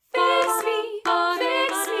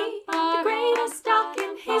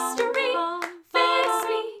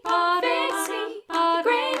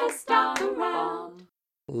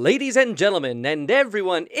Ladies and gentlemen, and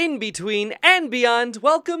everyone in between and beyond,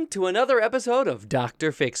 welcome to another episode of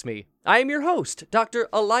Dr. Fix Me. I am your host, Dr.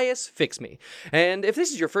 Elias Fix Me. And if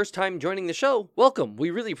this is your first time joining the show, welcome. We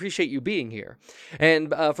really appreciate you being here.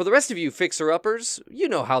 And for the rest of you fixer-uppers, you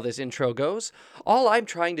know how this intro goes. All I'm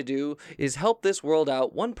trying to do is help this world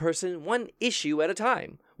out one person, one issue at a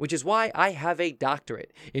time, which is why I have a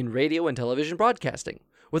doctorate in radio and television broadcasting,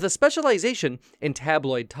 with a specialization in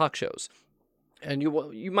tabloid talk shows. And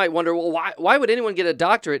you might wonder, well, why would anyone get a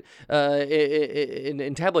doctorate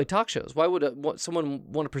in tabloid talk shows? Why would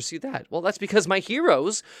someone want to pursue that? Well, that's because my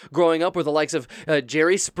heroes growing up were the likes of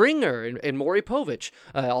Jerry Springer and Maury Povich,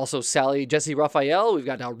 also Sally Jesse Raphael. We've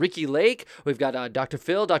got Ricky Lake. We've got Dr.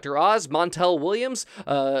 Phil, Dr. Oz, Montel Williams,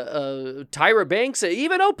 Tyra Banks,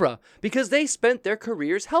 even Oprah, because they spent their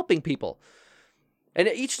careers helping people. And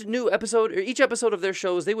each episode of their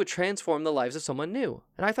shows, they would transform the lives of someone new.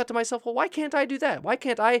 And I thought to myself, well, why can't I do that? Why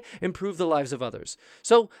can't I improve the lives of others?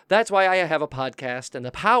 So that's why I have a podcast and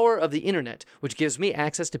the power of the internet, which gives me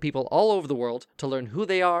access to people all over the world to learn who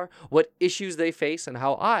they are, what issues they face, and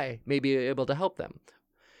how I may be able to help them.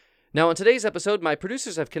 Now, on today's episode, my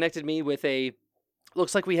producers have connected me with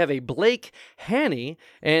looks like we have a Blake Haney.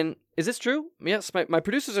 And is this true? Yes, my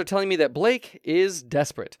producers are telling me that Blake is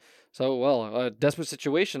desperate. So, well, a desperate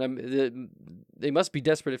situation. They must be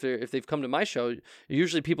desperate if they've come to my show.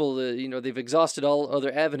 Usually people, they've exhausted all other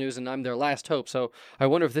avenues and I'm their last hope. So I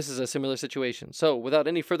wonder if this is a similar situation. So without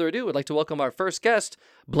any further ado, I'd like to welcome our first guest,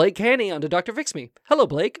 Blake Haney, onto Dr. Fix Me. Hello,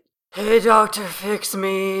 Blake. Hey, Dr. Fix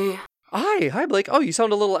Me. Hi, Blake. Oh, you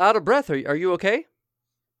sound a little out of breath. Are you okay?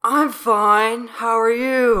 I'm fine. How are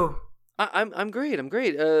you? I'm great.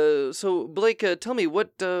 So Blake, tell me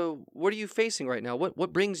what are you facing right now?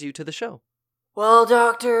 What brings you to the show? Well,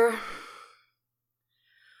 Doctor,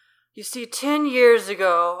 you see, 10 years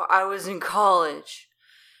ago I was in college,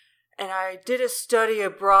 and I did a study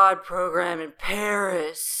abroad program in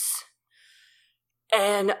Paris,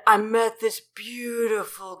 and I met this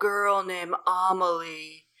beautiful girl named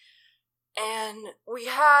Amelie, and we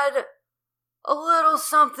had a little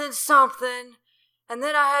something. And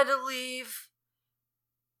then I had to leave,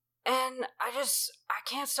 and I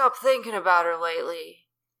can't stop thinking about her lately.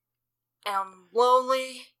 And I'm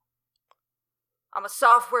lonely. I'm a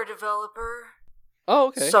software developer. Oh,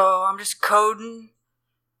 okay. So I'm just coding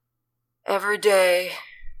every day,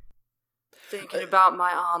 thinking about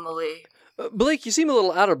my Amelie. Blake, you seem a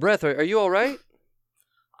little out of breath. Are you all right?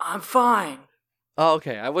 I'm fine. Oh,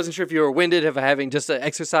 okay. I wasn't sure if you were winded, of having just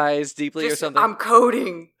exercised deeply or something. I'm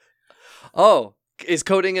coding. Oh. Is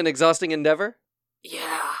coding an exhausting endeavor?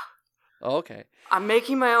 Yeah. Oh, okay. I'm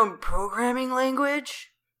making my own programming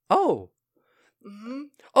language. Oh. Mm-hmm.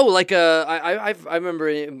 Oh, like I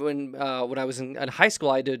remember when I was in high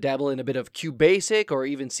school, I had to dabble in a bit of QBasic or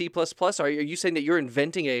even C++. Are you saying that you're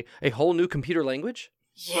inventing a whole new computer language?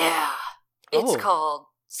 Yeah. It's called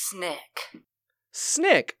SNCC.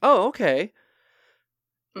 SNCC. Oh, okay.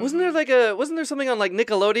 Wasn't there something on like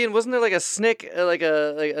Nickelodeon? Wasn't there like a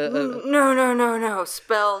SNCC, No.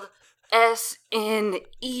 Spelled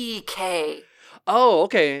SNEK. Oh,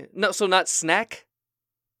 okay. No, so not snack?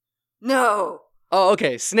 No. Oh,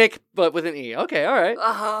 okay. SNCC, but with an E. Okay, all right.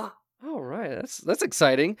 Uh-huh. All right, that's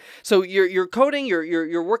exciting. So you're coding,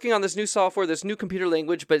 you're working on this new software, this new computer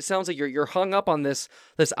language, but it sounds like you're hung up on this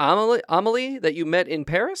Amelie that you met in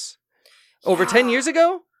Paris over 10 years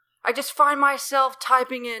ago. I just find myself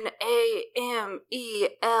typing in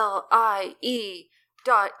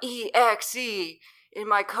AMELIE.exe in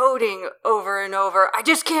my coding over and over. I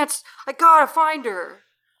just can't. I gotta find her.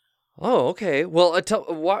 Oh, okay. Well,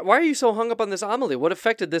 why are you so hung up on this Amelie? What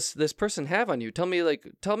effect did this person have on you? Tell me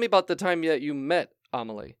about the time that you met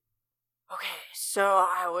Amelie. Okay, so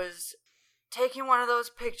I was taking one of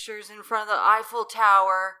those pictures in front of the Eiffel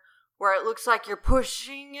Tower where it looks like you're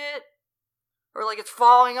pushing it. Or like it's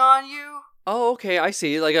falling on you. Oh, okay, I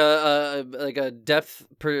see. Like a depth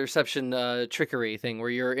perception trickery thing where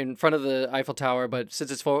you're in front of the Eiffel Tower, but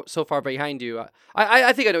since it's so far behind you,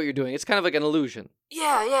 I think I know what you're doing. It's kind of like an illusion.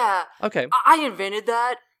 Yeah. Okay. I invented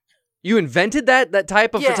that. You invented that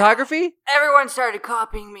type of photography? Everyone started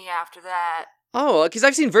copying me after that. Oh, because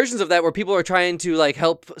I've seen versions of that where people are trying to like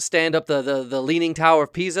help stand up the Leaning Tower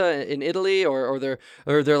of Pisa in Italy, or they're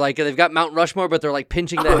like they've got Mount Rushmore, but they're like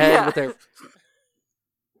pinching the head with their.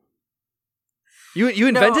 You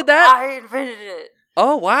invented that? I invented it.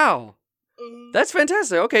 Oh, wow. Mm-hmm. That's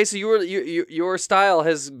fantastic. Okay, so your style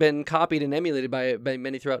has been copied and emulated by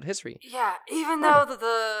many throughout history. Yeah, even though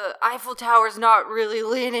the Eiffel Tower's not really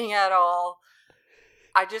leaning at all,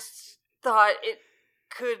 I just thought it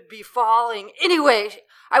could be falling. Anyway,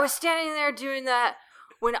 I was standing there doing that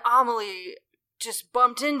when Amelie just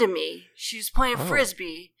bumped into me. She was playing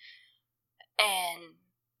Frisbee, and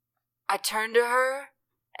I turned to her,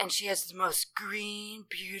 and she has the most green,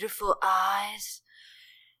 beautiful eyes,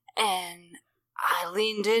 and I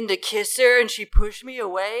leaned in to kiss her, and she pushed me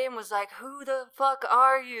away and was like, "Who the fuck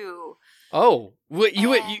are you?" Oh,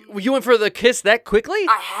 you went for the kiss that quickly?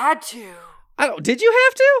 I had to. Did you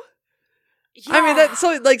have to? Yeah. I mean, that's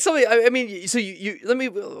so like somebody. I mean, so you let me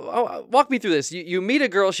walk me through this. You meet a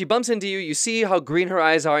girl, she bumps into you, you see how green her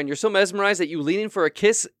eyes are, and you're so mesmerized that you lean in for a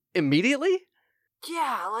kiss immediately.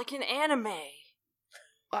 Yeah, like an anime.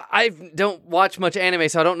 I don't watch much anime,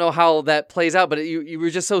 so I don't know how that plays out. But you were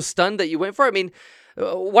just so stunned that you went for it. I mean,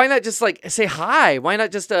 why not just like say hi? Why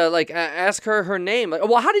not just ask her name?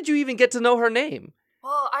 Well, how did you even get to know her name?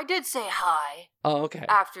 Well, I did say hi. Oh, okay.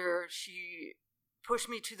 After she pushed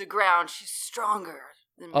me to the ground. She's stronger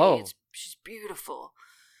than me. Oh. She's beautiful.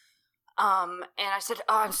 And I said,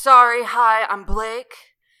 "Oh, I'm sorry. Hi, I'm Blake.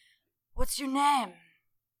 What's your name?"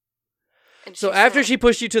 And so after she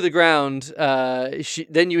pushed you to the ground,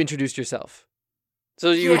 then you introduced yourself.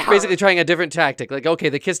 So you were basically trying a different tactic. Like, okay,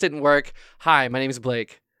 the kiss didn't work. Hi, my name is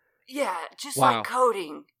Blake. Yeah, just like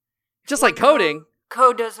coding. Just like coding?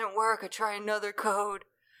 Code doesn't work. I try another code.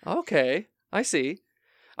 Okay, I see.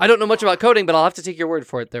 I don't know much about coding, but I'll have to take your word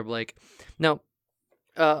for it there, Blake. Now,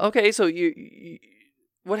 okay, so you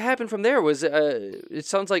what happened from there was, it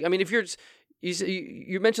sounds like, I mean, if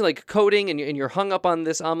you mentioned like coding and you're hung up on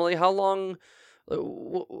this Amelie, how long,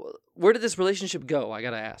 where did this relationship go? I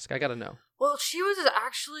gotta ask. I gotta know. Well, she was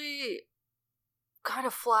actually kind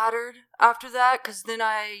of flattered after that, because then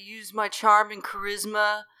I used my charm and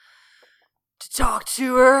charisma to talk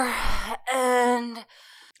to her, and...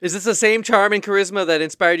 Is this the same charm and charisma that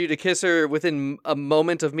inspired you to kiss her within a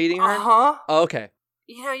moment of meeting her? Uh-huh. Oh, okay.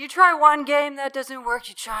 You know, you try one game, that doesn't work,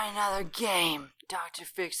 you try another game, Dr.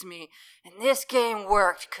 Fix Me. And this game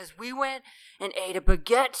worked, because we went and ate a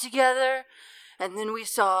baguette together, and then we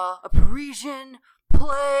saw a Parisian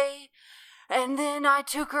play, and then I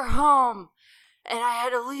took her home, and I had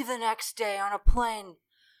to leave the next day on a plane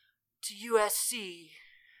to USC.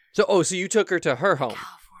 So you took her to her home?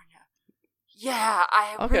 California. Yeah,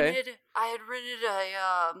 I had rented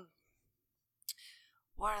a,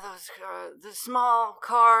 what are those, the small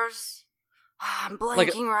cars? I'm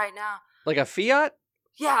blanking right now. Like a Fiat?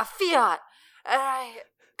 Yeah, a Fiat.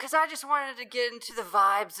 Because I just wanted to get into the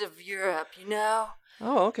vibes of Europe, you know?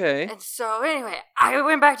 Oh, okay. And so, anyway, I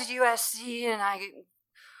went back to USC, and I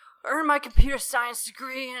earned my computer science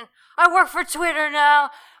degree, and I work for Twitter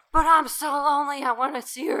now, but I'm so lonely, I want to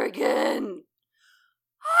see her again.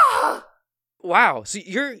 Wow. So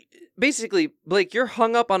you're basically, Blake, you're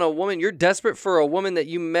hung up on a woman. You're desperate for a woman that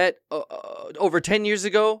you met over 10 years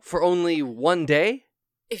ago for only one day?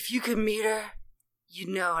 If you could meet her, you'd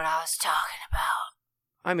know what I was talking about.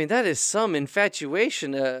 I mean, that is some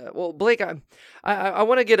infatuation. Well, Blake, I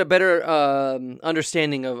want to get a better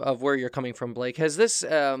understanding of where you're coming from, Blake. Has this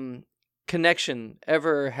connection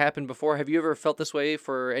ever happened before? Have you ever felt this way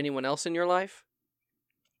for anyone else in your life?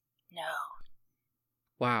 No.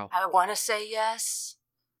 Wow. I want to say yes,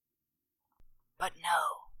 but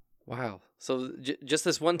no. Wow. So just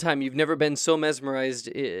this one time, you've never been so mesmerized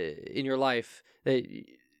in your life that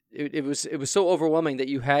it was so overwhelming that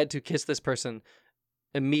you had to kiss this person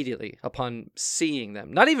immediately upon seeing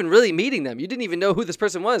them. Not even really meeting them. You didn't even know who this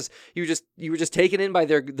person was. You were just taken in by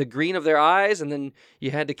the green of their eyes, and then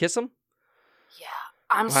you had to kiss them? Yeah.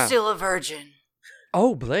 I'm still a virgin.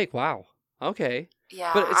 Oh, Blake, wow. Okay.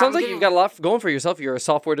 Yeah. But it sounds like you've got a lot going for yourself. You're a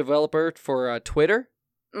software developer for Twitter.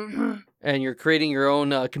 Mm-hmm. And you're creating your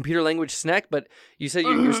own computer language snack, but you said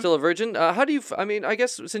you're still a virgin. How do you, I mean, I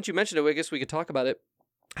guess since you mentioned it, I guess we could talk about it.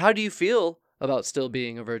 How do you feel about still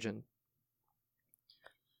being a virgin?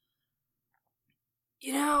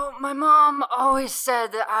 You know, my mom always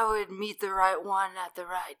said that I would meet the right one at the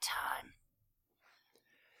right time.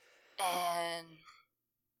 And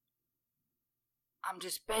I'm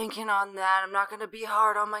just banking on that. I'm not going to be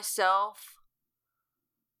hard on myself.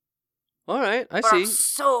 All right, I but see. I'm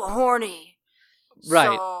so horny. Right.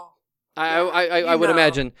 So, I would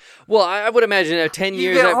imagine. Well, I would imagine 10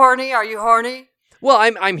 years. You get horny? Are you horny? Well,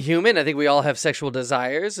 I'm human. I think we all have sexual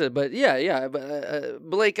desires. But yeah. But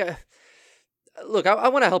Blake, look, I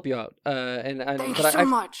want to help you out. Thank you so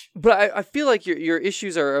much. But I feel like your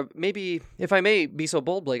issues are maybe, if I may be so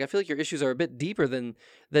bold, Blake, I feel like your issues are a bit deeper than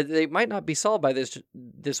that. They might not be solved by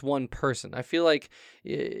this one person. I feel like.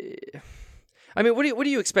 I mean, what are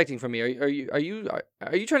you expecting from me? Are you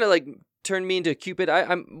trying to like turn me into Cupid.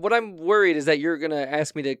 What I'm worried is that you're gonna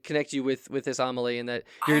ask me to connect you with this Amelie, and that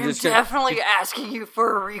you're I'm just definitely asking you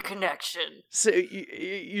for a reconnection. So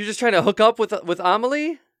you're just trying to hook up with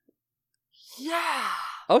Amelie? Yeah.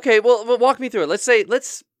 Okay, well, walk me through it.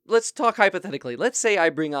 Let's talk hypothetically. Let's say I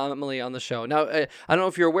bring Amelie on the show. Now, I don't know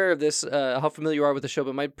if you're aware of this, how familiar you are with the show,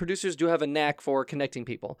 but my producers do have a knack for connecting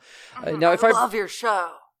people. Now, if I love your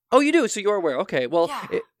show. Oh, you do? So you're aware. Okay. Well,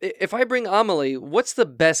 Yeah. if I bring Amelie, what's the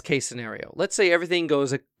best case scenario? Let's say everything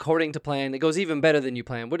goes according to plan. It goes even better than you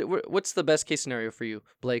planned. What's the best case scenario for you,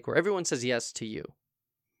 Blake, where everyone says yes to you?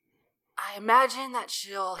 I imagine that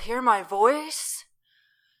she'll hear my voice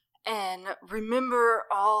and remember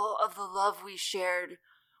all of the love we shared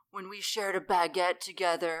when we shared a baguette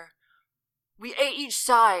together. We ate each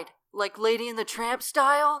side, like Lady and the Tramp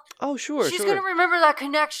style. Oh, sure, She's sure. gonna remember that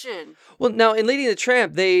connection. Well, now in Lady and the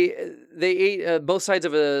Tramp, they ate both sides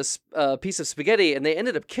of a piece of spaghetti, and they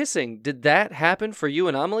ended up kissing. Did that happen for you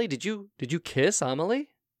and Amelie? Did you kiss Amelie?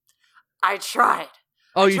 I tried.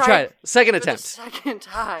 Oh, you tried it. Second for the attempt. second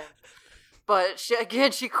time. But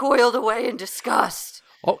she coiled away in disgust.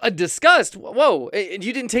 Oh, disgust. Whoa! You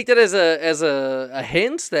didn't take that as a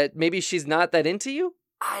hint that maybe she's not that into you?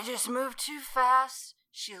 I just moved too fast.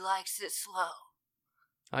 She likes it slow.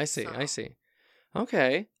 I see. So. I see.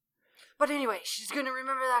 Okay. But anyway, she's gonna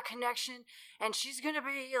remember that connection, and she's gonna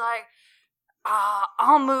be like,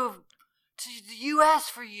 I'll move to the U.S.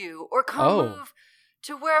 for you, or come move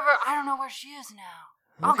to wherever. I don't know where she is now.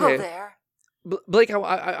 I'll go there. Blake,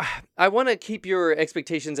 I want to keep your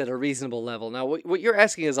expectations at a reasonable level. Now, what you're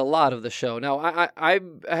asking is a lot of the show. Now, I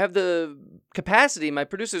have the capacity, my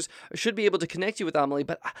producers should be able to connect you with Amelie,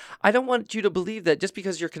 but I don't want you to believe that just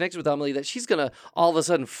because you're connected with Amelie that she's going to all of a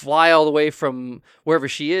sudden fly all the way from wherever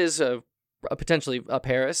she is, potentially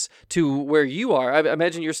Paris, to where you are. I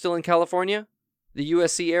imagine you're still in California, the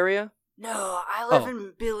USC area? No, I live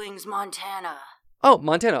in Billings, Montana. Oh,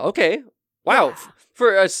 Montana. Okay. Wow. Yeah.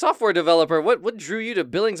 For a software developer, what drew you to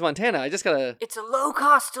Billings, Montana? I just gotta... It's a low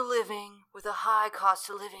cost of living with a high cost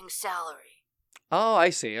of living salary. Oh, I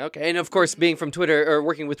see. Okay. And of course, being from Twitter or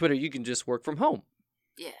working with Twitter, you can just work from home.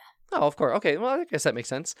 Yeah. Oh, of course. Okay. Well, I guess that makes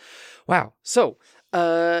sense. Wow. So,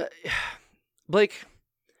 Blake,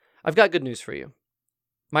 I've got good news for you.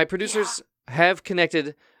 My producers have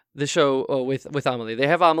connected the show with Amelie. They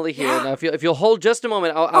have Amelie here. Yeah. Now, if you'll hold just a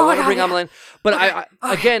moment, I want to bring Amelie in. But Okay.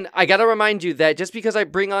 Again, I got to remind you that just because I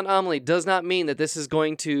bring on Amelie does not mean that this is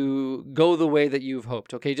going to go the way that you've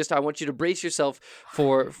hoped, okay? I want you to brace yourself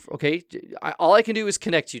for, okay? All I can do is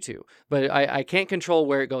connect you two, but I can't control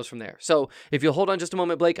where it goes from there. So if you'll hold on just a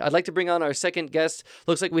moment, Blake, I'd like to bring on our second guest.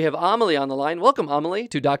 Looks like we have Amelie on the line. Welcome, Amelie,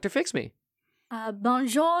 to Dr. Fix Me.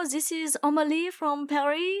 Bonjour, this is Amelie from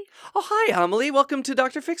Paris. Oh, hi, Amelie. Welcome to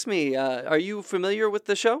Dr. Fix Me. Are you familiar with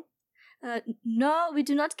the show? No, we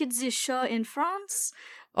do not get this show in France.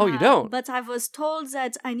 Oh, you don't? But I was told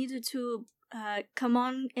that I needed to come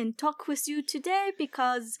on and talk with you today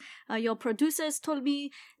because your producers told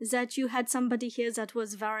me that you had somebody here that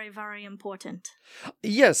was very, very important.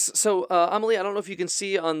 Yes. So, Amelie, I don't know if you can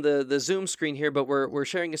see on the Zoom screen here, but we're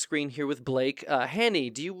sharing a screen here with Blake. Hanny,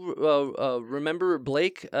 do you remember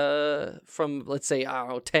Blake from, let's say,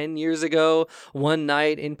 10 years ago, one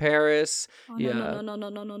night in Paris? Oh, no.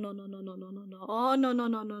 Oh,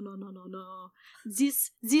 no.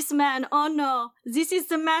 This man, oh no. This is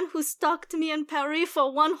the man who stalked me in Paris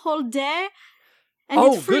for one whole day.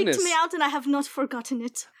 And it freaked me out and I have not forgotten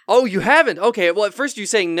it. Oh, you haven't? Okay. Well, at first you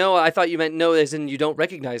saying no, I thought you meant no as in you don't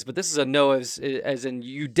recognize, but this is a no as in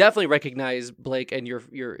you definitely recognize Blake and you're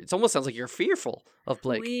it almost sounds like you're fearful of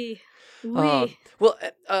Blake. Oui.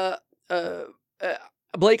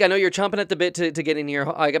 Blake, I know you're chomping at the bit to get in here,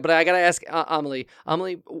 but I got to ask Amelie.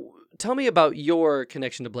 Amelie, tell me about your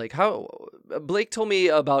connection to Blake. Blake told me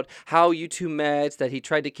about how you two met, that he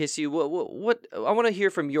tried to kiss you. What I want to hear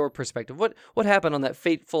from your perspective. What happened on that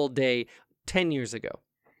fateful day 10 years ago?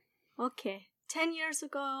 Okay. 10 years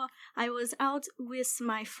ago, I was out with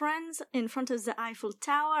my friends in front of the Eiffel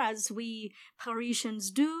Tower, as we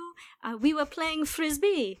Parisians do. We were playing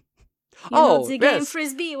Frisbee. You know the game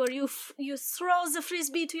Frisbee, where you throw the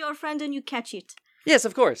Frisbee to your friend and you catch it. Yes,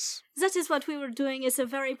 of course. That is what we were doing. It's a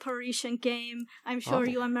very Parisian game. I'm sure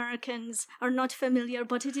you Americans are not familiar,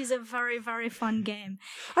 but it is a very, very fun game.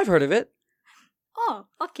 I've heard of it. Oh,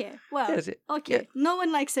 okay. Well, okay. Yeah. No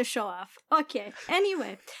one likes a show-off. Okay.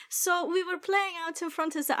 Anyway, so we were playing out in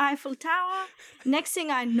front of the Eiffel Tower. Next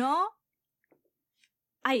thing I know,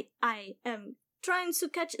 I am trying to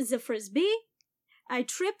catch the Frisbee. I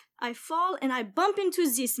trip, I fall, and I bump into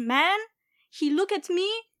this man. He look at me,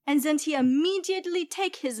 and then he immediately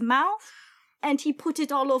take his mouth and he put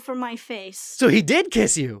it all over my face. So he did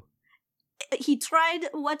kiss you? He tried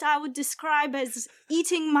what I would describe as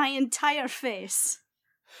eating my entire face.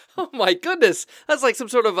 Oh my goodness, that's like some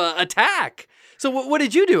sort of attack. So what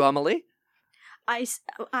did you do, Amelie? I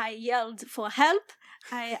yelled for help.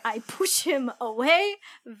 I push him away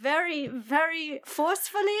very, very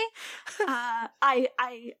forcefully.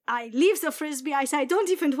 I leave the frisbee. I say, I don't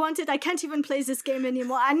even want it. I can't even play this game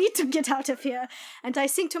anymore. I need to get out of here. And I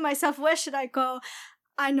think to myself, where should I go?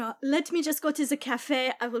 I know. Let me just go to the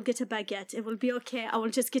cafe. I will get a baguette. It will be okay. I will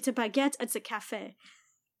just get a baguette at the cafe.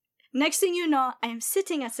 Next thing you know, I am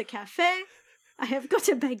sitting at the cafe. I have got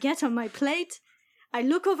a baguette on my plate. I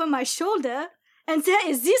look over my shoulder, and there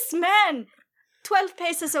is this man 12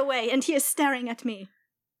 paces away, and he is staring at me.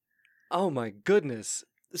 Oh my goodness.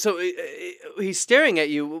 So he's staring at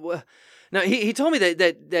you. Now, he told me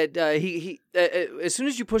that he as soon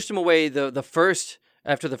as you pushed him away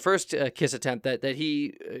after the first kiss attempt, that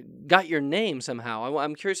he got your name somehow.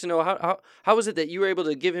 I'm curious to know how was it that you were able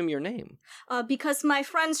to give him your name? Because my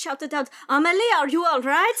friends shouted out, Amelie, are you all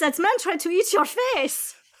right? That man tried to eat your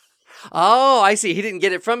face. Oh, I see. He didn't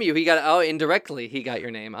get it from you. He got indirectly. He got your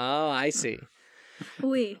name. Oh, I see.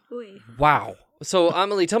 Oui. Wow. So,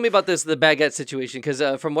 Amelie, tell me about the baguette situation, because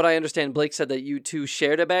from what I understand, Blake said that you two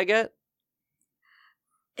shared a baguette?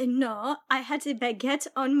 No, I had a baguette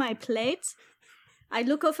on my plate. I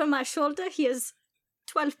look over my shoulder. He is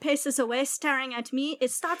 12 paces away, staring at me.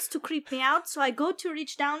 It starts to creep me out, so I go to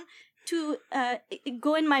reach down to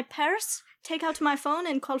go in my purse, take out my phone,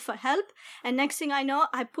 and call for help. And next thing I know,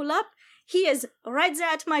 I pull up. He is right there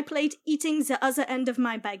at my plate, eating the other end of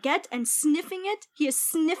my baguette and sniffing it. He is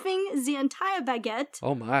sniffing the entire baguette.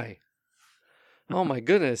 Oh my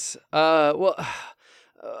goodness. Well,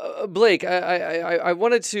 Blake, I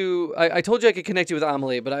wanted to. I told you I could connect you with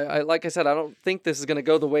Amelie, but I like I said, I don't think this is going to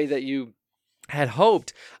go the way that you had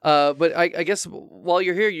hoped. But I guess while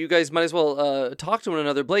you're here, you guys might as well talk to one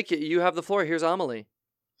another. Blake, you have the floor. Here's Amelie.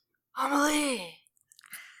 Amelie,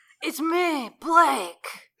 it's me,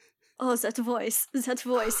 Blake. Oh, that voice,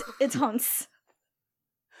 it haunts.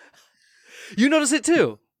 You notice it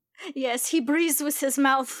too? Yes, he breathes with his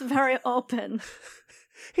mouth very open.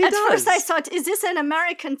 At first I thought, is this an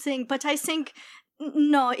American thing? But I think,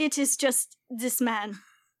 no, it is just this man.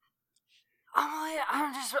 Amelie,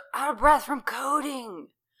 I'm just out of breath from coding.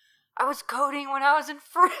 I was coding when I was in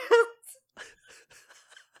France.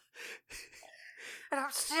 And I'm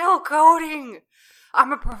still coding.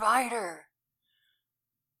 I'm a provider.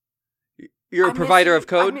 You're a provider of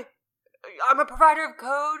code? I'm a provider of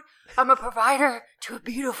code. I'm a provider to a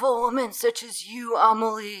beautiful woman such as you,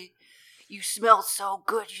 Amelie. You smell so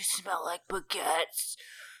good. You smell like baguettes.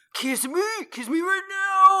 Kiss me right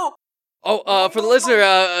now. Oh, for the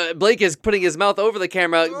listener, Blake is putting his mouth over the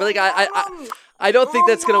camera. Blake, I don't think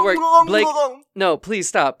that's gonna work. Blake, no, please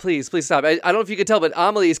stop. Please stop. I don't know if you can tell, but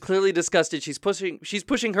Amelie is clearly disgusted. She's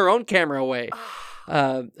pushing her own camera away.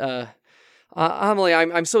 Amelie,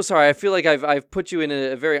 I'm so sorry. I feel like I've put you in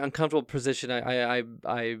a very uncomfortable position.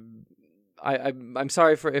 I'm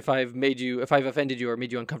sorry for if I've offended you or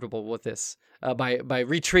made you uncomfortable with this by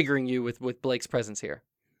re-triggering you with Blake's presence here.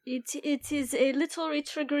 It is a little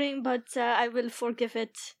re-triggering, but I will forgive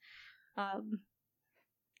it.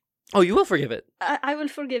 Oh, you will forgive it? I will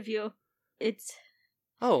forgive you.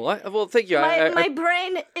 Oh, well, thank you. My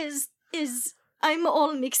brain is I'm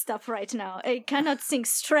all mixed up right now. I cannot think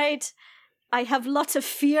straight. I have lots of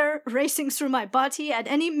fear racing through my body. At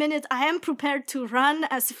any minute, I am prepared to run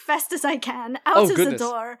as fast as I can out of the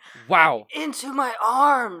door. Wow. Into my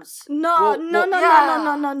arms. No.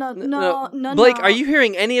 Blake, are you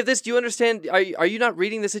hearing any of this? Do you understand? Are you not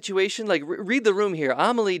reading the situation? Like, read the room here.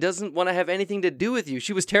 Amelie doesn't want to have anything to do with you.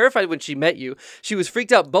 She was terrified when she met you. She was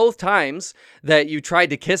freaked out both times that you tried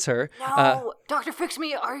to kiss her. No, Dr. Fix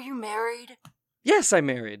Me, are you married? Yes, I'm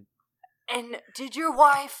married. And did your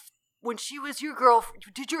wife... When she was your girlfriend,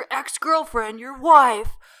 did your ex-girlfriend, your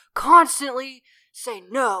wife, constantly say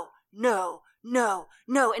no,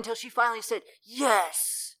 until she finally said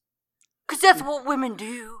yes? Because that's what women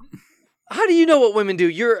do. How do you know what women do?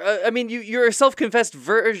 You're a self-confessed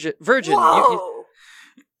virgin. Whoa!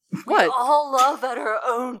 What? We all love at our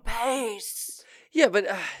own pace. Yeah, but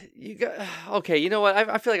you got okay. You know what?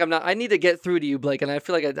 I feel like I need to get through to you, Blake, and I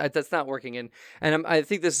feel like that's not working. And I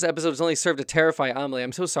think this episode has only served to terrify Amelie.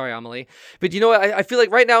 I'm so sorry, Amelie. But you know what? I feel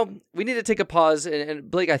like right now we need to take a pause.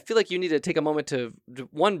 And Blake, I feel like you need to take a moment to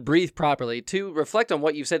one, breathe properly, two, reflect on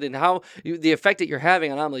what you've said and how the effect that you're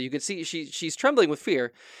having on Amelie. You can see she's trembling with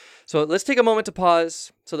fear. So let's take a moment to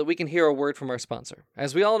pause so that we can hear a word from our sponsor.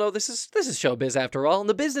 As we all know, this is showbiz after all, and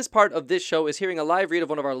the business part of this show is hearing a live read of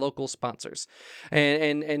one of our local sponsors.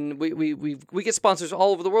 And we get sponsors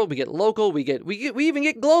all over the world. We get local, we even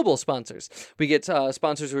get global sponsors. We get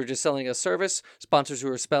sponsors who are just selling a service, sponsors who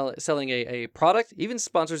are selling a product, even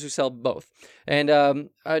sponsors who sell both. And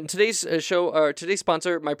on today's show, today's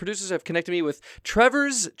sponsor, my producers have connected me with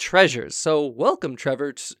Trevor's Treasures. So welcome,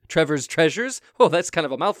 Trevor's Treasures. Oh, that's kind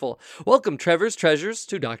of a mouthful. Welcome, Trevor's Treasures,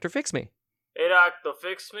 to Dr. Fix Me. Hey, Dr.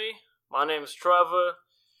 Fix Me. My name's Trevor,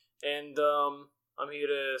 and I'm here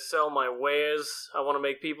to sell my wares. I want to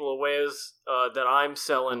make people aware that I'm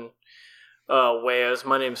selling wares.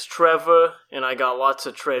 My name's Trevor, and I got lots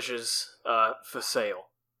of treasures for sale.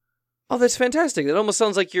 Oh, that's fantastic. That almost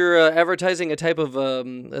sounds like you're advertising a type of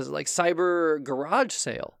like cyber garage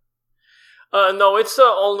sale. No, it's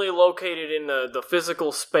only located in the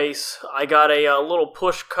physical space. I got a little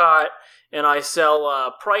push cart, and I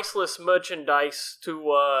sell priceless merchandise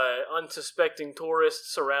to unsuspecting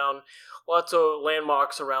tourists around lots of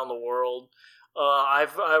landmarks around the world.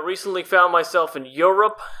 I've recently found myself in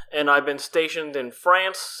Europe, and I've been stationed in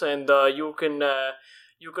France, and you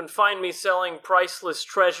can find me selling priceless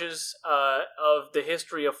treasures of the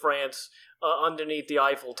history of France underneath the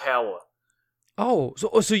Eiffel Tower. Oh,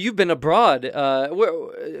 so you've been abroad,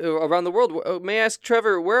 around the world. May I ask,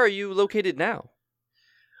 Trevor, where are you located now?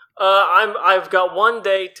 I've got one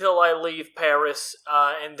day till I leave Paris,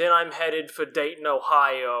 and then I'm headed for Dayton,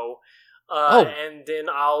 Ohio, and then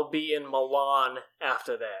I'll be in Milan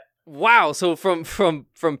after that. Wow! So from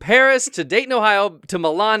Paris to Dayton, Ohio to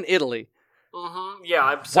Milan, Italy. Mm-hmm. Yeah,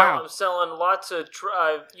 I'm selling lots of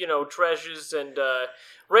treasures and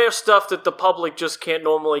rare stuff that the public just can't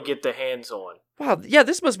normally get their hands on. Wow, yeah,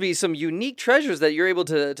 this must be some unique treasures that you're able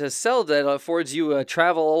to sell that affords you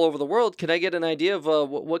travel all over the world. Can I get an idea of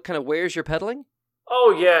what kind of wares you're peddling? Oh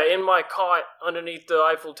yeah, in my cart underneath the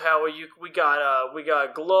Eiffel Tower, we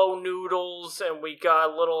got glow noodles, and we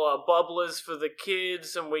got little bubblers for the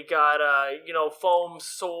kids, and we got foam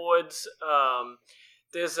swords.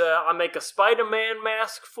 I make a Spider-Man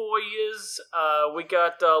mask for yous. We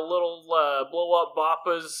got little blow-up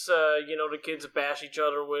boppers. The kids bash each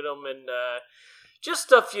other with them, and just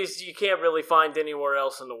stuff you can't really find anywhere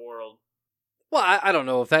else in the world. Well, I don't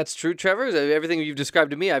know if that's true, Trevor. Everything you've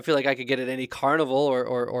described to me, I feel like I could get at any carnival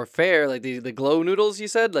or fair. Like the glow noodles you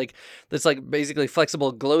said, like that's like basically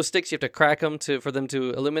flexible glow sticks. You have to crack them for them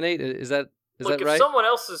to illuminate. Is that right? Look, if someone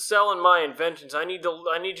else is selling my inventions, I need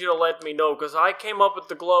you to let me know, because I came up with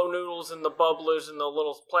the glow noodles and the bubblers and the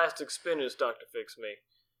little plastic spinners, Dr. Fix Me.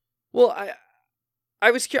 Well,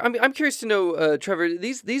 I'm curious to know, Trevor,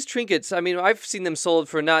 these trinkets, I mean, I've seen them sold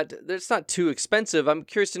for it's not too expensive. I'm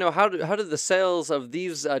curious to know how do the sales of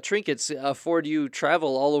these trinkets afford you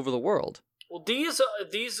travel all over the world? Well, these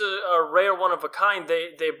are rare, one of a kind.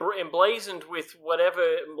 They're emblazoned with whatever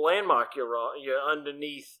landmark you're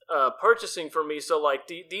underneath purchasing from me. So, like,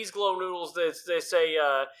 these glow noodles, they say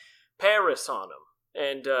Paris on them.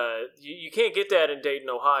 And you can't get that in Dayton,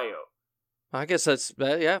 Ohio. I guess that's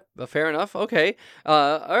fair enough. Okay,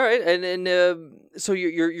 all right, and so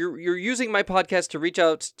you're using my podcast to reach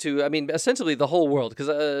out to, I mean, essentially the whole world, because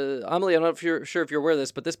Amelie, I'm not sure if you're aware of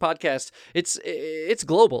this, but this podcast it's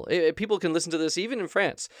global. People can listen to this even in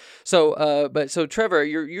France. So, so Trevor,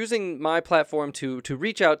 you're using my platform to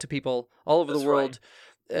reach out to people all over the world,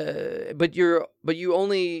 right. But you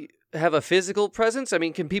only have a physical presence. I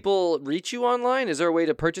mean, can people reach you online? Is there a way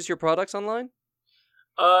to purchase your products online?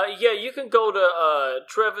 Yeah, you can go to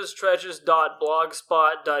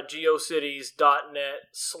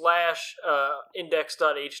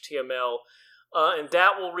trevorstreasures.blogspot.gocities.net/index.html, and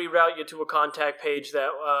that will reroute you to a contact page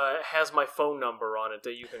that has my phone number on it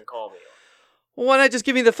that you can call me on. Well, why not just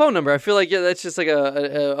give me the phone number? I feel like that's just like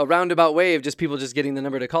a roundabout way of just people just getting the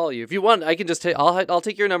number to call you. If you want, I can just I'll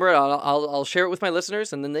take your number. I'll share it with my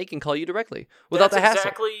listeners, and then they can call you directly without the hassle. That's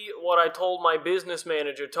exactly what I told my business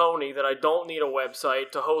manager Tony, that I don't need a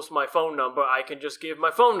website to host my phone number. I can just give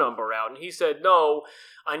my phone number out, and he said, "No,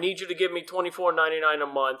 I need you to give me $24.99 a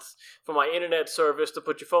month for my internet service to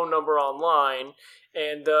put your phone number online."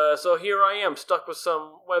 And so here I am, stuck with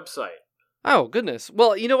some website. Oh, goodness.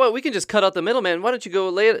 Well, you know what? We can just cut out the middleman. Why don't you go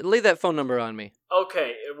lay that phone number on me?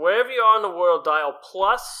 Okay, wherever you are in the world, dial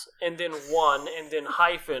plus and then 1 and then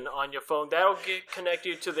hyphen on your phone. That'll connect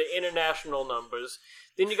you to the international numbers.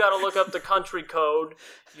 Then you got to look up the country code.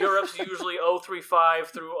 Europe's usually 035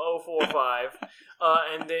 through 045.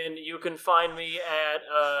 And then you can find me at...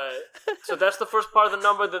 so that's the first part of the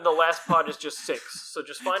number. Then the last part is just 6. So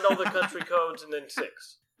just find all the country codes and then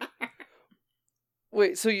 6.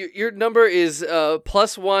 Wait, so your number is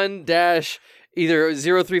 +1 dash either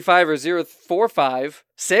 035 or 045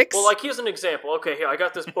 6? Well, like, here's an example. Okay, here, I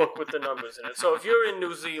got this book with the numbers in it. So if you're in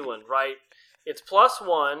New Zealand, right, it's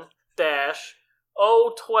 +1 dash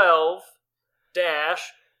 012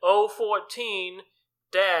 dash 014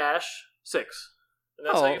 dash 6. And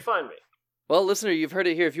that's how you find me. Well, listener, you've heard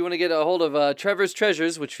it here. If you want to get a hold of Trevor's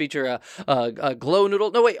Treasures, which feature a glow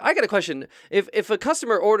noodle. No, wait, I got a question. If a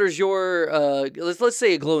customer orders your, let's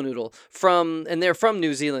say a glow noodle and they're from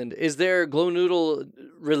New Zealand, is their glow noodle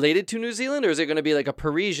related to New Zealand, or is it going to be like a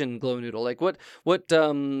Parisian glow noodle? Like what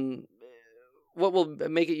will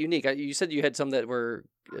make it unique? You said you had some that were.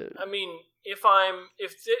 I mean, if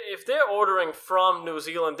they're ordering from New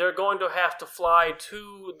Zealand, they're going to have to fly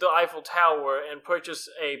to the Eiffel Tower and purchase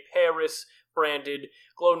a Paris branded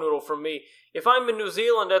glow noodle from me. If I'm in New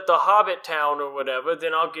Zealand at the Hobbit town or whatever,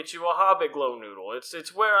 then I'll get you a Hobbit glow noodle. It's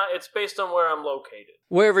based on where I'm located.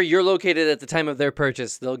 Wherever you're located at the time of their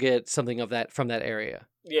purchase, they'll get something of that from that area.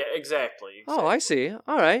 Yeah, exactly. Oh, I see.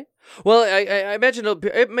 All right. Well, I imagine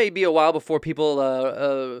it may be a while before people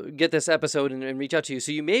get this episode and reach out to you.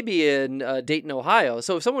 So you may be in Dayton, Ohio.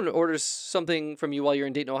 So if someone orders something from you while you're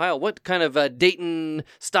in Dayton, Ohio, what kind of Dayton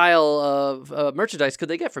style of merchandise could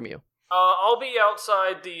they get from you? I'll be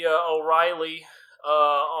outside the O'Reilly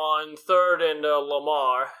on 3rd and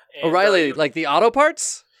Lamar. And, O'Reilly, like the auto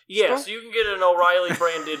parts? Yeah, so you can get an O'Reilly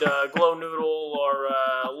branded glow noodle or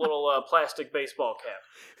a little plastic baseball cap.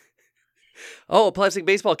 Oh, a plastic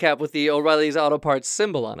baseball cap with the O'Reilly's Auto Parts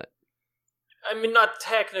symbol on it. I mean, not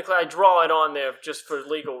technically. I draw it on there just for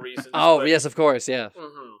legal reasons. Oh, yes, of course, yeah.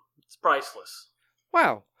 Mm-hmm. It's priceless.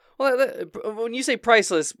 Wow. Well, when you say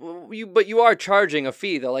priceless, you are charging a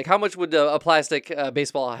fee, though. Like, how much would a plastic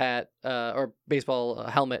baseball hat or baseball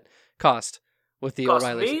helmet cost with the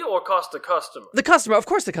O'Reilly's? Cost me or cost the customer? The customer, of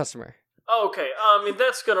course the customer. Oh, okay. I mean,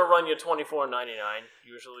 that's going to run you $24.99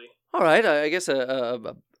 usually. All right. I guess I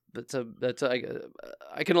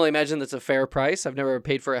can only imagine that's a fair price. I've never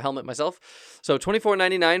paid for a helmet myself. So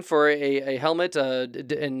 $24.99 for a helmet,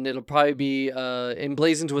 and it'll probably be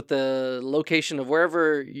emblazoned with the location of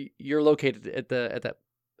wherever you're located at that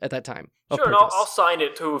time. Sure, and I'll sign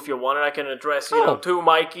it too if you want it. I can address to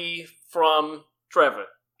Mikey from Trevor.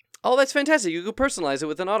 Oh, that's fantastic. You could personalize it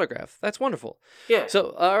with an autograph. That's wonderful. Yeah.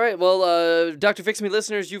 So, all right. Well, Dr. Fix Me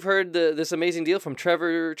listeners, you've heard this amazing deal from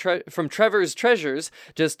from Trevor's Treasures.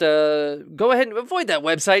 Just go ahead and avoid that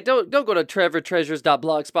website. Don't go to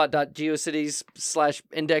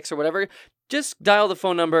trevortreasures.blogspot.geocities/index or whatever. Just dial the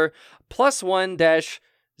phone number +1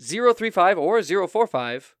 -035 or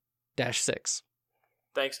 045-6.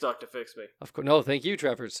 Thanks, Dr. Fix Me. Of course. No, thank you,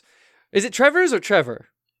 Trevor's. Is it Trevor's or Trevor?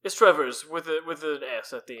 It's Trevor's with an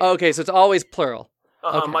S at the end. Okay, so it's always plural.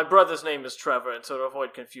 Okay. My brother's name is Trevor, and so to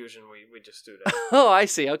avoid confusion, we just do that. Oh, I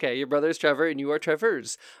see. Okay, your brother's Trevor, and you are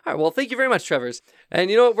Trevor's. All right. Well, thank you very much, Trevor's. And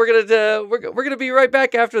you know what? We're gonna be right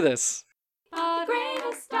back after this. The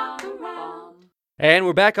greatest stop around. And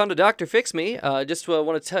we're back on to Dr. Fix Me. Just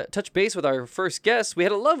want to touch base with our first guest. We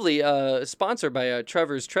had a lovely sponsor by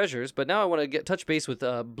Trevor's Treasures, but now I want to touch base with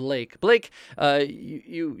Blake. Blake,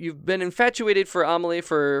 you've been infatuated for Amelie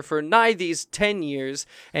for nigh these 10 years,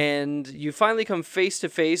 and you finally come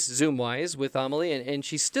face-to-face, Zoom-wise, with Amelie, and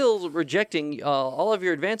she's still rejecting all of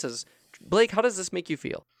your advances. Blake, how does this make you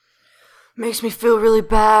feel? Makes me feel really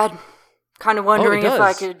bad. Kind of wondering if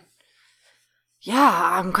I could...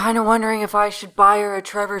 Yeah, I'm kind of wondering if I should buy her a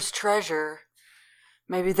Trevor's Treasure.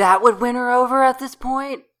 Maybe that would win her over at this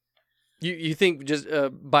point? You think just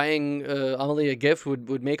buying Amelie a gift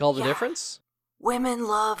would make all the difference? Women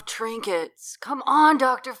love trinkets. Come on,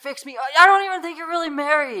 Dr. Fix Me. I don't even think you're really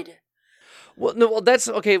married. Well, no, that's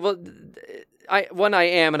okay. Well, I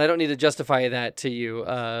am, and I don't need to justify that to you,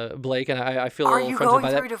 Blake, and I feel a little affronted by that. Are you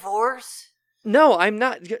going through divorce? No, I'm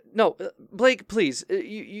not. No, Blake, please.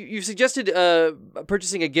 You suggested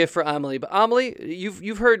purchasing a gift for Amelie, but Amelie,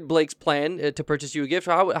 you've heard Blake's plan to purchase you a gift.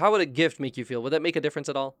 How would a gift make you feel? Would that make a difference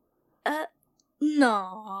at all?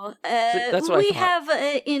 No. That's what we I thought.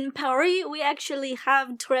 have in Paris. We actually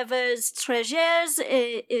have Trevor's Treasures.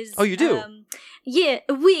 Oh, you do? Yeah,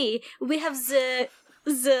 we have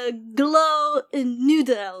the glow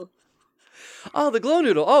noodle. Oh, the glow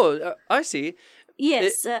noodle. Oh, I see.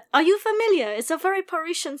 Yes, are you familiar? It's a very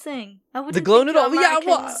Parisian thing. I wouldn't the glow think noodle.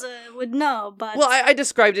 Americans would know, but well, I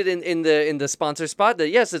described it in the sponsor spot. That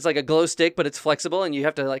yes, it's like a glow stick, but it's flexible, and you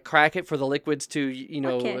have to like crack it for the liquids to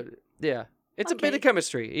Okay. Yeah, it's a bit of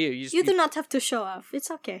chemistry. You do not have to show off.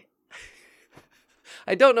 It's okay.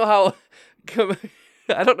 I don't know how.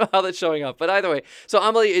 I don't know how that's showing up, but either way. So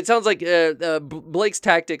Amelie, it sounds like Blake's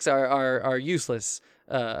tactics are useless.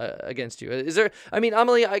 against you. Is there? I mean,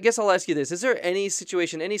 Amelie, I guess I'll ask you this: is there any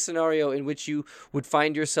situation, any scenario in which you would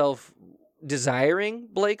find yourself desiring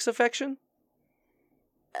Blake's affection?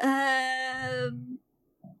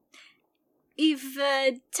 If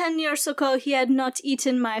 10 years ago he had not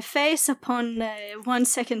eaten my face upon 1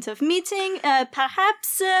 second of meeting,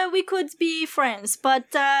 perhaps we could be friends.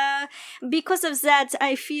 But because of that,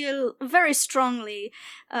 I feel very strongly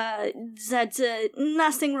that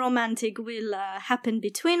nothing romantic will happen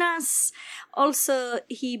between us. Also,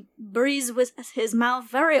 he breathes with his mouth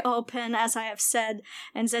very open, as I have said,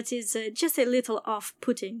 and that is just a little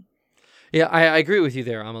off-putting. Yeah, I agree with you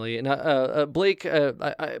there, Amelie. And Blake,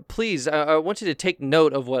 please, I want you to take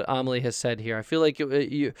note of what Amelie has said here. I feel like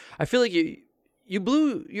you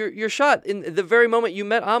blew your shot in the very moment you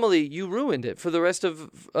met Amelie. You ruined it for the rest of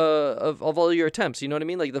all your attempts. You know what I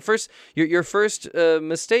mean? Like your first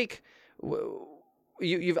mistake.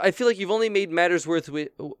 I feel like you've only made matters worse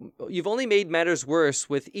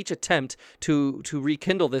with each attempt to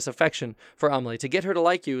rekindle this affection for Amelie, to get her to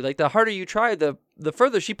like you. Like, the harder you try, the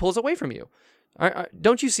further she pulls away from you.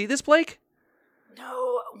 Don't you see this, Blake?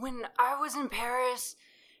 No, when I was in Paris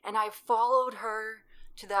and I followed her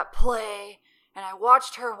to that play and I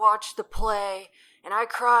watched her watch the play and I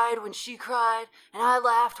cried when she cried and I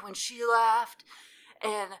laughed when she laughed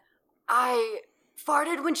and I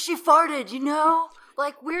farted when she farted, you know?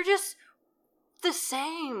 Like, we're just the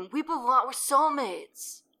same. We belong. We're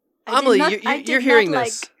soulmates. Amelie, you're hearing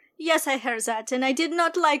this. Yes, I heard that. And I did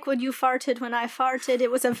not like when you farted when I farted. It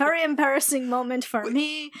was a very embarrassing moment for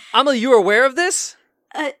me. Amelie, you were aware of this?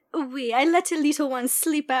 Oui, I let a little one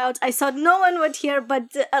sleep out. I thought no one would hear,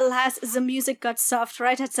 but alas, the music got soft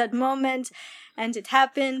right at that moment, and it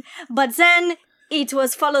happened. But then it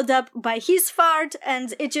was followed up by his fart,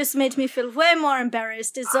 and it just made me feel way more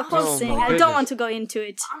embarrassed. It's the whole thing. I don't want to go into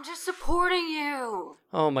it. I'm just supporting you.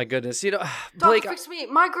 Oh my goodness! You know, Blake, Dr. Fix Me.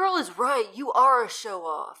 My girl is right. You are a show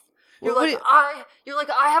off. You're like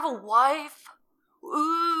I have a wife.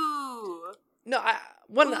 Ooh. No,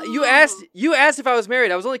 you asked if I was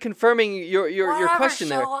married. I was only confirming your question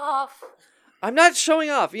there. Show off. I'm not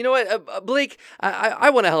showing off. You know what, Blake?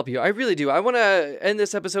 I want to help you. I really do. I want to end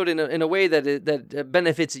this episode in a way that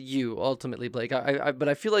benefits you ultimately, Blake. But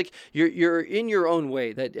I feel like you're in your own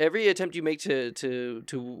way. That every attempt you make to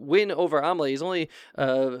win over Amelie is only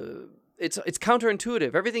it's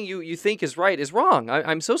counterintuitive. Everything you think is right is wrong.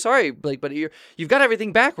 I'm so sorry, Blake, but you've got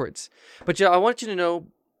everything backwards. But I want you to know,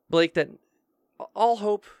 Blake, that all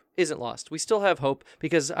hope isn't lost. We still have hope,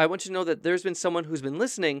 because I want you to know that there's been someone who's been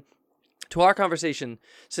listening to our conversation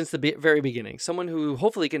since the very beginning. Someone who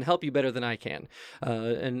hopefully can help you better than I can.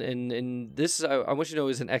 And this, I want you to know,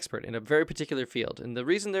 is an expert in a very particular field. And the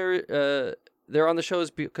reason they're on the show is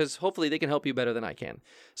because hopefully they can help you better than I can.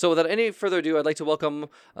 So without any further ado, I'd like to welcome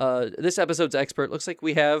this episode's expert. Looks like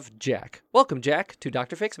we have Jack. Welcome, Jack, to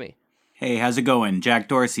Dr. Fix Me. Hey, how's it going? Jack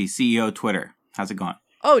Dorsey, CEO Twitter. How's it going?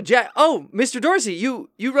 Oh, Jack. Oh, Mr. Dorsey, you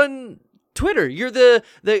run Twitter. You're the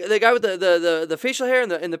guy with the facial hair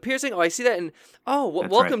and the piercing. Oh, I see that. And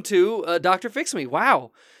welcome right. to Dr. Fix Me.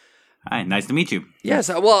 Wow. Hi, nice to meet you. Yes,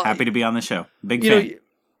 well, happy to be on the show. Big fan.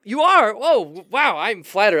 You are. Oh, wow! I'm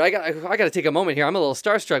flattered. I got to take a moment here. I'm a little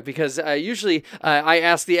starstruck because usually I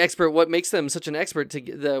ask the expert what makes them such an expert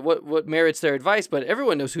to what merits their advice. But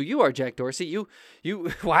everyone knows who you are, Jack Dorsey. You.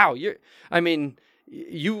 Wow.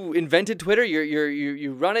 You invented Twitter.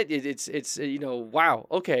 You run it. It's wow.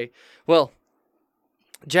 Okay. Well,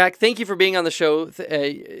 Jack, thank you for being on the show.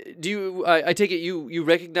 I take it you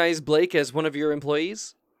recognize Blake as one of your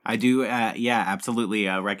employees? I do, absolutely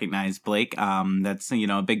recognize Blake. That's,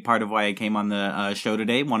 a big part of why I came on the show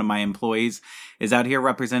today. One of my employees is out here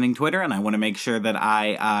representing Twitter, and I want to make sure that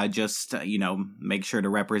I make sure to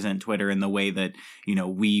represent Twitter in the way that,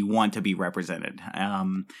 we want to be represented.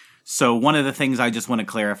 So one of the things I just want to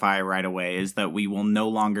clarify right away is that we will no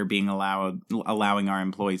longer be allowing our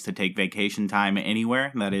employees to take vacation time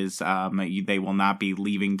anywhere. That is, they will not be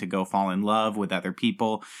leaving to go fall in love with other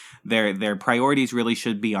people. Their priorities really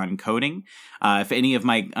should be on coding. If any of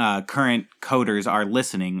my current coders are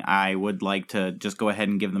listening, I would like to just go ahead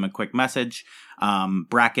and give them a quick message.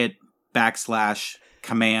 Bracket, /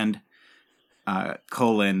 command, :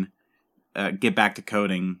 get back to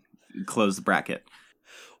coding, close the bracket.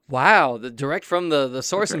 Wow, direct from the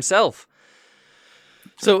source himself.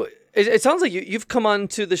 So it sounds like you've come on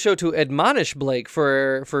to the show to admonish Blake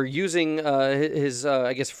for using his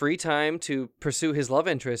I guess free time to pursue his love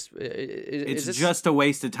interest. It's just a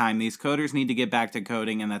waste of time. These coders need to get back to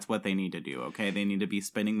coding, and that's what they need to do. Okay, they need to be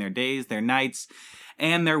spending their days, their nights,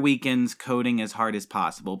 and their weekends coding as hard as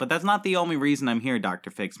possible. But that's not the only reason I'm here,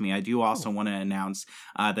 Dr. Fix Me. I do also want to announce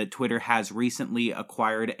that Twitter has recently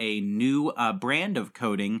acquired a new brand of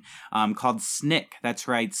coding called Snick. That's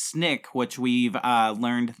right, Snick, which we've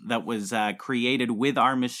learned that was created with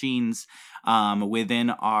our machines within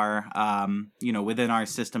our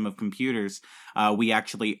system of computers. We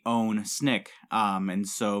actually own Snick. And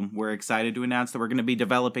so we're excited to announce that we're going to be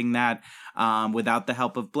developing that without the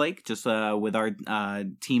help of Blake, just with our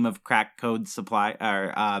team of crack coders,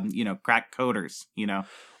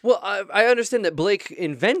 Well, I understand that Blake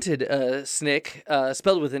invented Snick,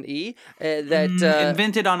 spelled with an E.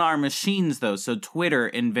 Invented on our machines, though. So Twitter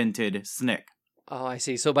invented Snick. Oh, I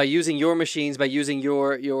see. So by using your machines, by using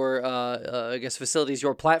your I guess facilities,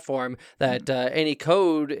 your platform, that any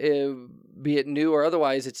code, be it new or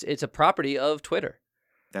otherwise, it's a property of Twitter.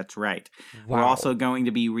 That's right. Wow. We're also going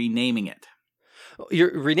to be renaming it.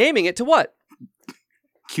 You're renaming it to what?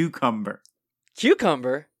 Cucumber.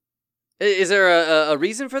 Cucumber? Is there a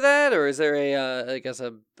reason for that, or is there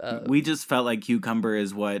We just felt like Cucumber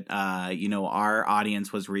is what our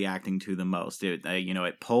audience was reacting to the most.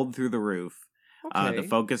 It pulled through the roof. Okay. The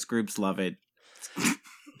focus groups love it.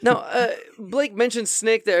 Now, Blake mentioned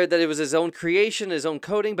Snick there, that it was his own creation, his own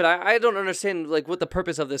coding, but I don't understand what the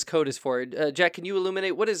purpose of this code is for. Jack, can you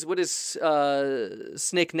illuminate what is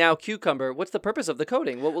Snick, now Cucumber? What's the purpose of the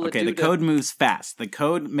coding? What will it do? Okay, the code moves fast. The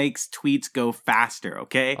code makes tweets go faster,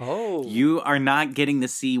 okay? Oh. You are not getting to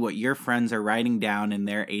see what your friends are writing down in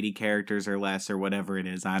their 80 characters or less or whatever it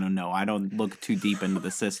is. I don't know. I don't look too deep into the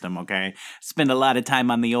system, okay? Spend a lot of time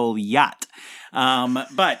on the old yacht.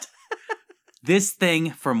 But this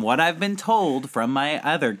thing, from what I've been told from my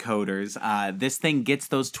other coders, this thing gets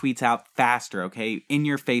those tweets out faster, okay? In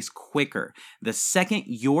your face quicker. The second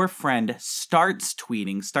your friend starts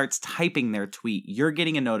tweeting, starts typing their tweet, you're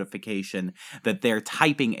getting a notification that they're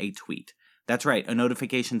typing a tweet. That's right, a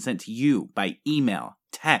notification sent to you by email,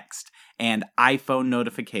 text, and iPhone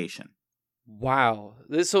notification. Wow.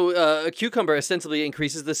 So a Cucumber ostensibly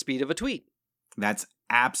increases the speed of a tweet. That's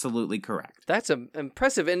absolutely correct. That's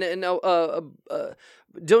impressive. And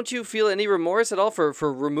don't you feel any remorse at all for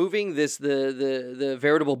removing the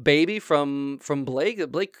veritable baby from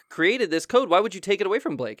Blake? Blake created this code. Why would you take it away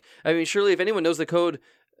from Blake? I mean, surely if anyone knows the code,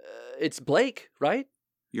 it's Blake, right?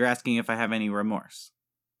 You're asking if I have any remorse.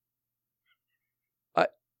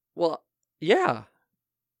 Well, yeah.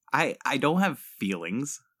 I don't have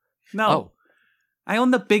feelings. No. Oh. I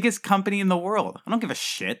own the biggest company in the world. I don't give a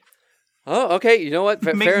shit. Oh, okay. You know what?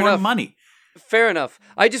 Make fair more enough. money. Fair enough.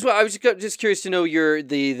 I was just curious to know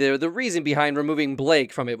the reason behind removing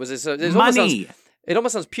Blake from it. Was this money? It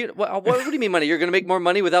almost sounds punitive. What do you mean money? You're going to make more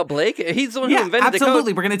money without Blake? He's the one who invented the code.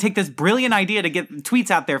 Absolutely. We're going to take this brilliant idea to get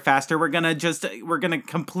tweets out there faster. We're going to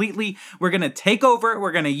take over.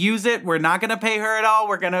 We're going to use it. We're not going to pay her at all.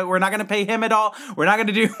 We're not going to pay him at all. We're not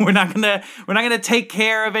going to take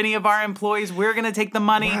care of any of our employees. We're going to take the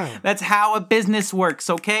money. Wow. That's how a business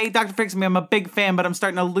works, okay? Dr. Fix Me, I'm a big fan, but I'm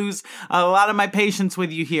starting to lose a lot of my patience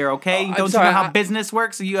with you here, okay? You know how business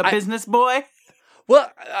works? Are you a business boy?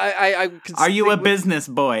 Well, I are you a business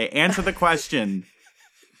boy? Answer the question.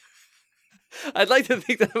 I'd like to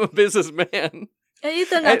think that I'm a businessman. You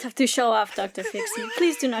do not have to show off, Dr. Fixie.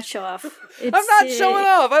 Please do not show off. I'm not showing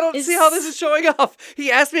off. I don't see how this is showing off. He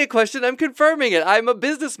asked me a question. I'm confirming it. I'm a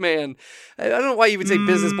businessman. I don't know why you would say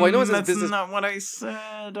business boy. No one says business. That's not what I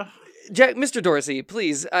said. Jack, Mr. Dorsey,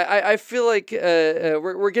 please. I feel like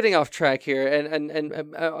we're getting off track here.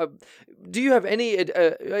 And do you have any?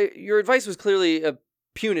 Your advice was clearly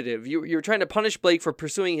punitive. You're trying to punish Blake for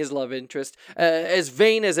pursuing his love interest, as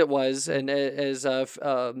vain as it was, and as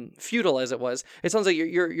futile as it was. It sounds like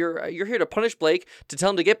you're here to punish Blake, to tell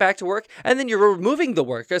him to get back to work, and then you're removing the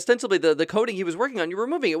work. Ostensibly, the coding he was working on, you're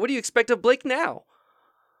removing it. What do you expect of Blake now?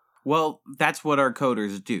 Well, that's what our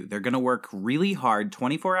coders do. They're going to work really hard,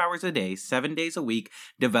 24 hours a day, 7 days a week,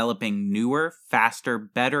 developing newer, faster,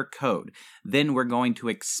 better code. Then we're going to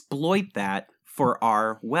exploit that for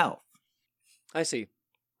our wealth. I see.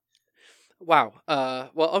 Wow.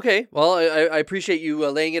 Well, okay. Well, I appreciate you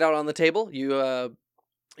laying it out on the table.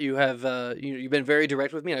 You've been very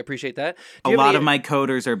direct with me, and I appreciate that. A lot of my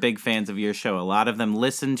coders are big fans of your show. A lot of them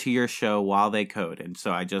listen to your show while they code. And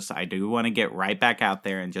so I do want to get right back out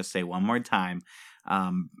there and just say one more time,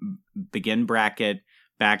 begin bracket,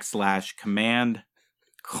 / command, :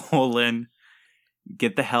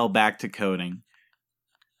 get the hell back to coding,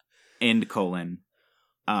 end :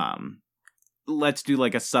 let's do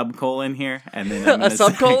like a subcolon here. And then a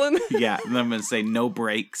subcolon? Yeah. And then I'm going to say no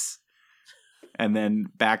breaks. And then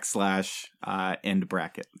 / end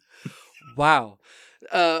bracket. Wow.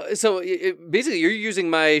 Basically, you're using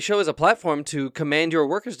my show as a platform to command your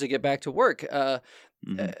workers to get back to work. How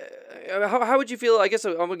would you feel? I guess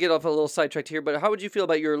I'm gonna get off a little sidetracked here, but how would you feel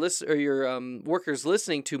about your workers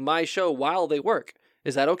listening to my show while they work?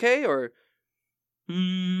 Is that okay, or?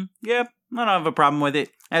 Yeah, I don't have a problem with it.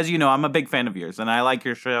 As you know, I'm a big fan of yours, and I like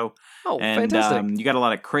your show. Oh, and, fantastic! You got a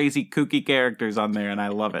lot of crazy, kooky characters on there, and I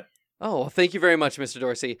love it. Oh, thank you very much, Mr.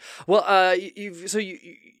 Dorsey. Well, do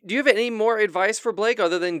you have any more advice for Blake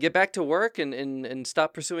other than get back to work and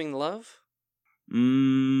stop pursuing love?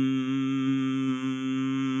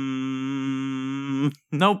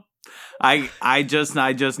 Nope. I just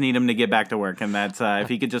need him to get back to work, and that's if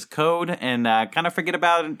he could just code and kind of forget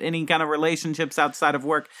about any kind of relationships outside of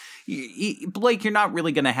work. Blake, you're not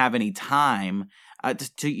really going to have any time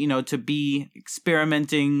to be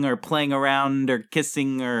experimenting or playing around or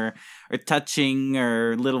kissing or touching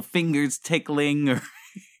or little fingers tickling or.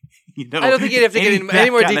 I don't think you'd have to get any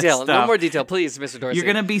more detail. No more detail, please, Mr. Dorsey. You're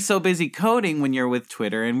going to be so busy coding when you're with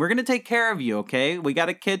Twitter, and we're going to take care of you, okay? We got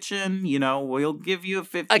a kitchen, we'll give you a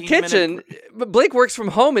 15-minute... A kitchen? Blake works from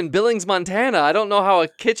home in Billings, Montana. I don't know how a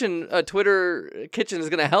Twitter kitchen is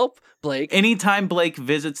going to help Blake. Anytime Blake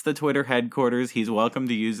visits the Twitter headquarters, he's welcome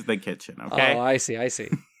to use the kitchen, okay? Oh, I see.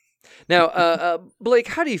 Now, Blake,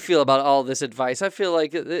 how do you feel about all this advice? I feel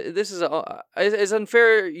like this is as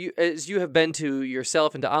unfair as you have been to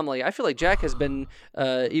yourself and to Amelie. I feel like Jack has been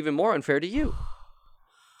even more unfair to you.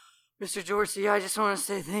 Mr. Dorsey, I just want to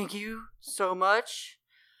say thank you so much.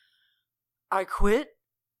 I quit.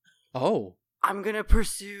 Oh. I'm going to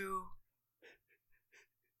pursue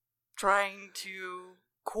trying to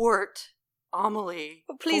court Amelie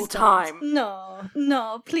please full time. No,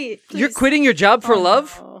 please. You're quitting your job for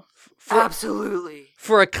love? No. Absolutely.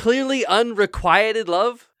 For a clearly unrequited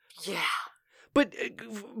love? Yeah. But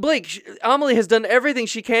Blake, Amelie has done everything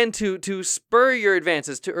she can to spur your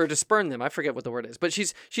advances, to spurn them. I forget what the word is, but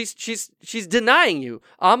she's denying you.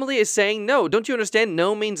 Amelie is saying no. Don't you understand?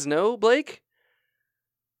 No means no, Blake.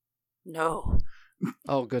 No.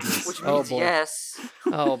 Oh goodness. Which means boy. Yes.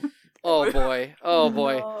 Oh boy. Oh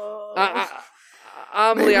boy. No.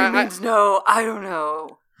 Amelie, Maybe it means no. I don't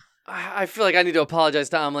know. I feel like I need to apologize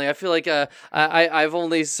to Amelie. I feel like I've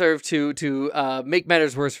only served to make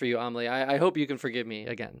matters worse for you, Amelie. I hope you can forgive me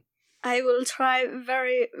again. I will try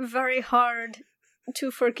very, very hard to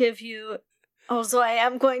forgive you. Although I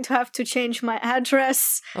am going to have to change my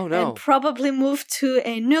address. Oh no. And probably move to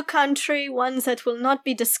a new country, one that will not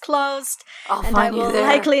be disclosed. I'll find you there.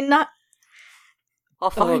 Likely not. I'll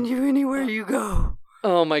find you anywhere you go.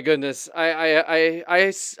 Oh my goodness!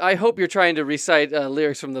 I hope you're trying to recite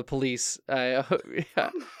lyrics from The Police. I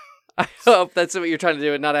hope that's what you're trying to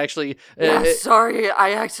do, and not actually. Sorry,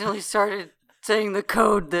 I accidentally started saying the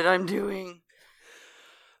code that I'm doing.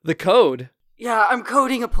 The code? Yeah, I'm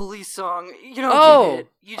coding a police song. You don't get it.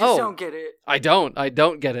 You just don't get it. I don't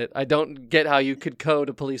get it. I don't get how you could code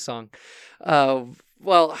a police song.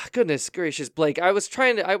 Well, goodness gracious, Blake! I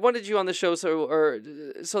wanted you on the show so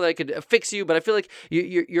that I could fix you, but I feel like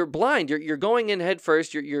you're blind. You're going in head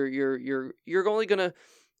first. You're only gonna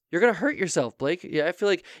hurt yourself, Blake. Yeah, I feel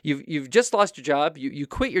like you've just lost your job. You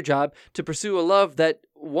quit your job to pursue a love that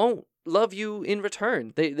won't love you in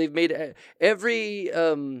return. They've made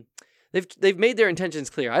They've made their intentions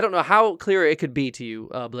clear. I don't know how clear it could be to you,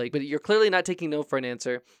 Blake, but you're clearly not taking no for an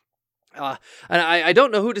answer. And I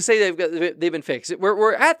don't know who to say they've been fixed.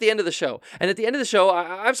 We're at the end of the show, and at the end of the show,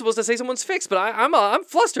 I'm supposed to say someone's fixed, but I'm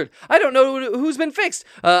flustered. I don't know who's been fixed.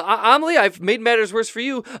 Amelie, I've made matters worse for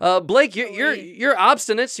you. Blake, you're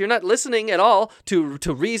obstinate. You're not listening at all to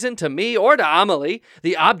reason, to me, or to Amelie,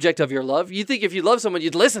 the object of your love. You think if you love someone,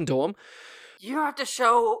 you'd listen to them. You don't have to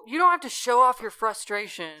show off your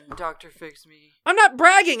frustration, Dr. Fix Me. I'm not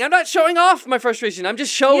bragging. I'm not showing off my frustration. I'm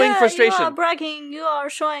just showing frustration. You are bragging. You are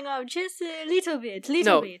showing off just a little bit.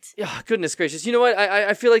 Oh, goodness gracious. You know what?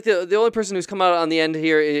 I feel like the only person who's come out on the end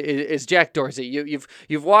here is Jack Dorsey.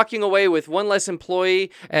 You've walking away with one less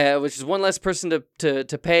employee, which is one less person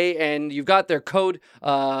to pay, and you've got their code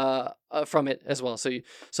from it as well. So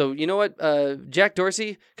you know what? Jack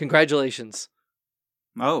Dorsey, congratulations.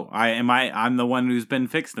 Oh, I'm the one who's been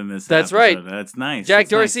fixed in this That's episode. Right. That's nice. Jack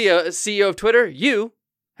Dorsey, CEO of Twitter, you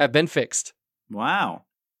have been fixed. Wow.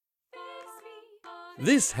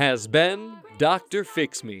 This has been Dr.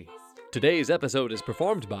 Fix Me. Today's episode is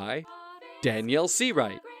performed by Danielle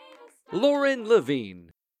Seawright, Lauren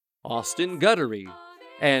Levine, Austin Guttery,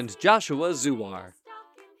 and Joshua Zuwar.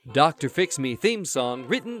 Dr. Fix Me theme song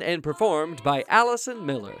written and performed by Allison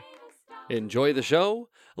Miller. Enjoy the show?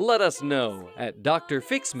 Let us know at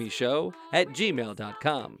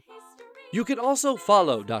drfixmeshow@gmail.com. You can also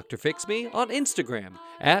follow Dr. Fix Me on Instagram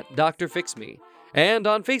at Dr. Fix Me and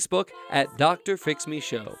on Facebook at Dr. Fix Me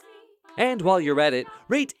Show. And while you're at it,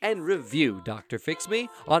 rate and review Dr. Fix Me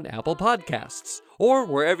on Apple Podcasts or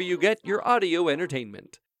wherever you get your audio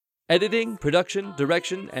entertainment. Editing, production,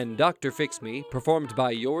 direction, and Dr. Fix Me performed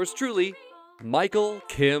by yours truly, Michael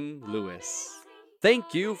Kim Lewis.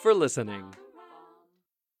 Thank you for listening.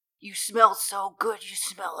 You smell so good, you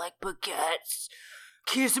smell like baguettes.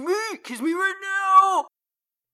 Kiss me right now!